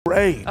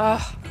great.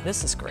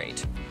 This is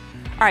great.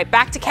 All right,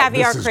 back to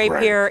Caviar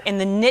Crepe here in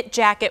the knit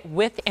jacket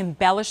with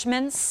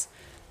embellishments.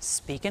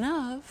 Speaking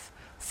of,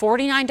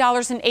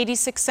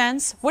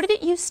 $49.86. What did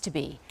it used to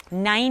be?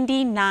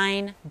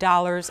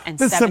 $99.75.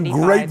 There's some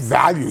great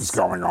values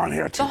going on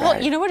here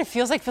today. You know what it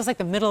feels like? It feels like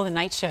the middle of the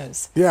night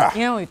shows. Yeah.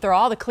 You know, we throw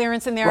all the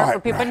clearance in there for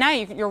people, but now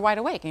you're wide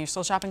awake and you're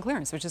still shopping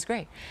clearance, which is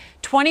great.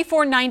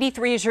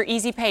 $24.93 is your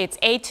easy pay. It's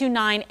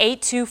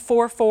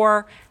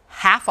A298244,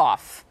 half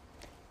off.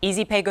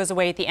 Easy pay goes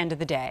away at the end of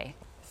the day.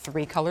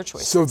 3 color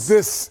choices. So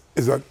this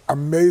is an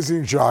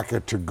amazing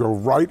jacket to go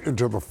right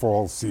into the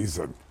fall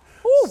season.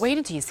 Ooh, wait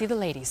until you see the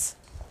ladies.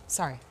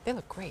 Sorry, they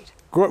look great.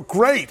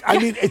 Great. I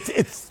mean,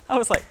 it's. I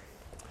was like.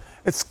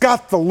 It's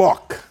got the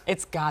look.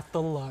 It's got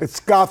the look. It's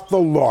got the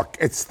look.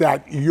 It's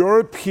that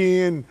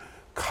European,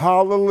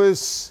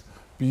 collarless,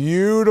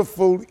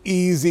 beautiful,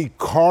 easy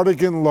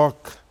cardigan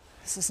look.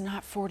 This is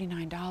not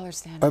 $49,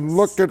 Dennis. And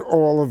look at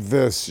all of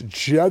this.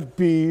 Jet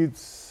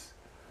beads,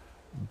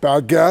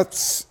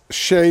 baguettes,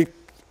 shaped,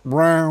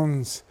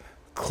 rounds,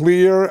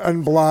 clear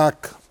and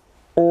black,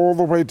 all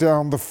the way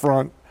down the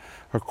front,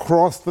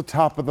 across the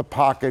top of the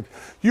pocket.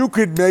 You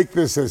could make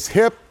this as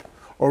hip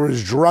or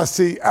as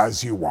dressy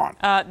as you want.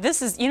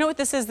 This is, you know what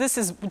this is? This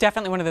is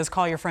definitely one of those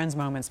call your friends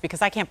moments because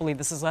I can't believe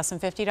this is less than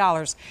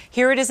 $50.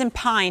 Here it is in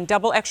pine,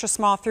 double extra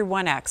small through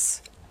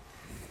 1X.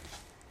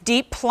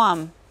 Deep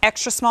plum,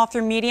 extra small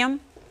through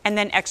medium, and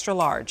then extra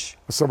large.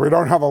 So we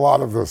don't have a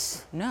lot of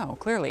this. No,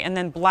 clearly. And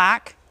then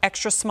black,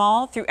 extra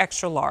small through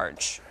extra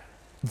large.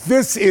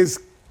 This is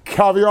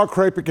Caviar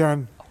Crepe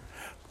again,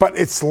 but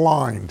it's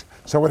lined.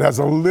 So it has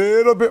a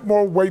little bit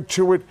more weight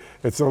to it.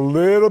 It's a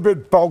little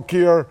bit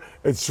bulkier.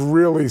 It's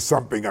really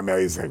something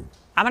amazing.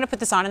 I'm going to put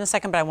this on in a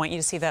second, but I want you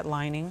to see that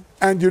lining.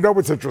 And you know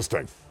what's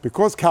interesting?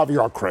 Because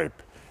Caviar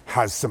Crepe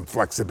has some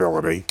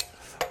flexibility,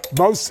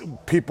 most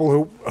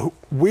people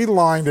we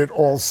lined it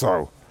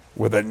also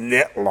with a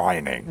knit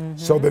lining. Mm-hmm.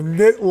 So the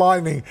knit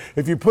lining,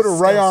 if you put a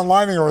rayon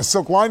lining or a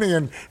silk lining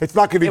in, it's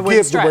not going to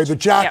give the way the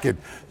jacket.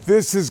 Yep.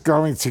 This is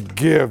going to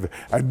give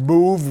and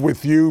move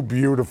with you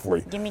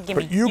beautifully. Gimme.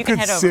 But you can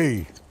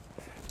see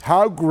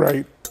how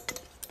great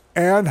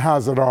Anne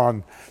has it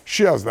on.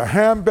 She has the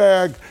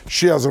handbag.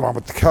 She has it on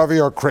with the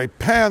Caviar Crepe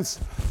pants.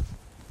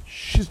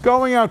 She's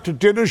going out to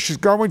dinner. She's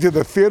going to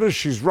the theater.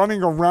 She's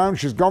running around.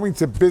 She's going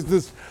to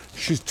business.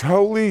 She's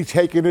totally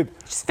taking it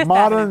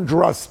modern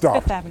dressed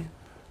up. Fifth Avenue.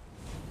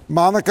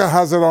 Monica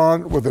has it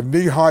on with a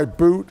knee-high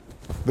boot,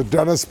 the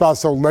Dennis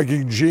Basso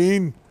legging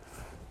jean,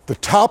 the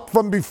top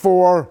from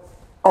before,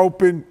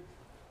 open.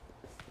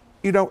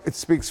 You know, it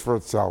speaks for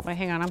itself. Wait,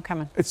 hang on, I'm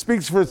coming. It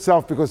speaks for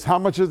itself because how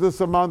much is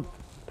this a month?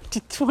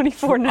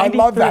 $24.93. I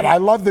love that. I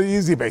love the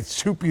easy base.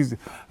 Super easy.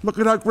 Look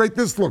at how great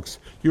this looks.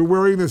 You're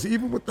wearing this,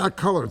 even with that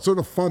color. It's sort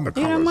of fun, the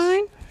colors. You don't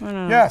mind?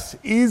 No. Yes,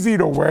 easy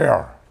to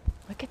wear.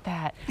 Look at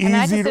that. And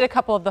I just did a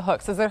couple of the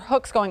hooks. So there are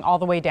hooks going all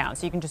the way down.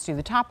 So you can just do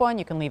the top one.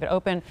 You can leave it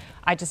open.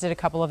 I just did a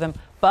couple of them.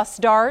 Bust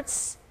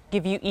darts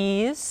give you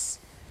ease.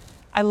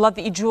 I love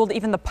that you jeweled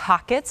even the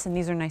pockets, and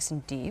these are nice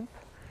and deep.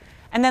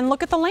 And then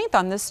look at the length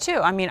on this, too.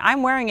 I mean,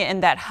 I'm wearing it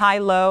in that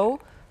high-low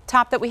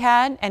top that we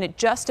had, and it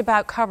just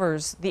about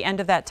covers the end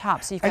of that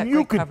top. So you've got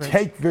great coverage. And you could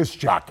take this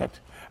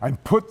jacket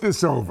and put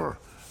this over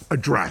a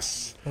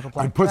dress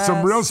and put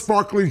some real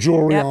sparkly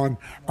jewelry on,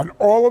 and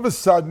all of a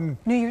sudden,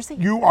 New Year's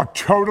Eve, you are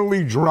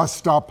totally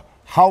dressed up.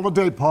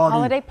 Holiday party.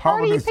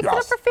 You picked it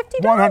up for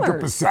 $50.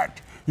 100%.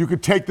 You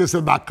could take this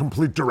in that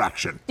complete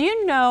direction. Do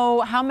you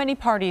know how many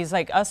parties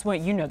like us,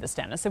 you know this,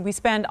 Dennis, that we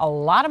spend a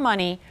lot of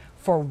money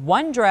for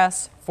one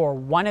dress for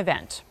one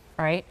event,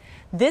 right?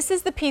 This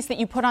is the piece that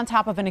you put on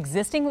top of an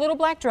existing little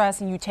black dress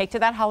and you take to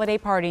that holiday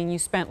party and you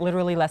spent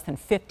literally less than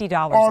 $50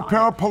 on it. Or a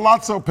pair of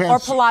palazzo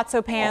pants. Or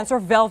palazzo pants or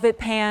velvet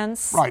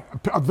pants. Right,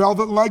 a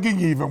velvet legging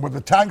even with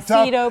a tank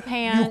top. Tuxedo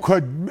pants. You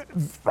could,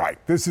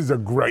 right, this is a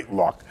great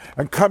look.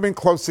 And coming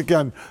close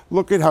again,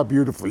 look at how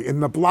beautifully.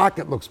 In the black,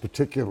 it looks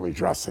particularly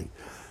dressy.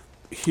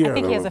 Here, I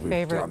think he has a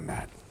favorite. Done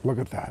that. Look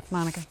at that.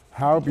 Monica.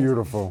 How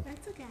beautiful.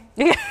 That's okay.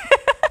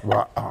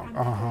 Well,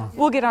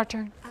 We'll get our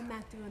turn. I'm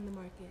not doing the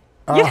market.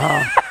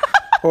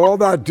 All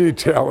that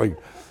detailing.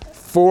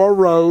 4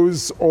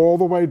 rows all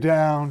the way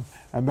down,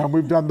 and then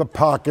we've done the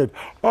pocket.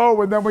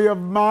 Oh, and then we have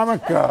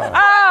Monica.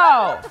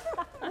 Oh!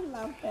 I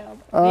love him.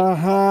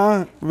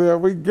 There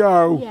we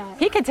go. Yeah.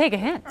 He could take a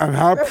hint. And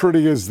how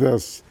pretty is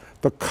this?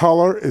 The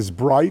color is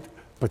bright,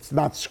 but it's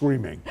not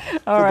screaming.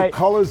 All right. The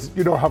colors,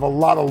 have a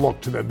lot of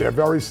look to them. They're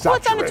very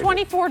saturated. Well, it's on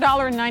a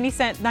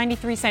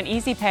 $24.93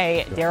 easy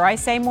pay. Dare I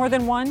say more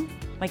than one?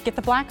 Like get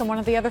the black and one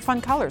of the other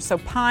fun colors. So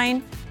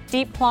pine,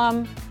 deep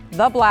plum,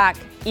 the black.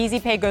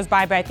 Easy pay goes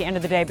bye-bye at the end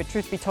of the day, but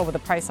truth be told, with a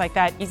price like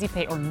that, easy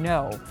pay or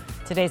no,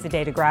 today's the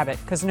day to grab it,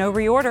 because no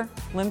reorder,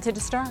 limited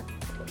to start.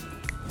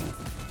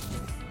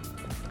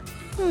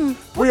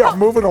 We are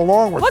moving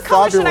along with What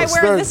color should I fabulous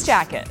wear in this things.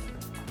 jacket?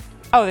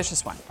 Oh, there's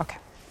just one. Okay.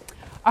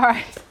 All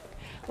right.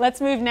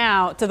 Let's move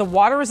now to the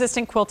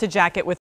water-resistant quilted jacket with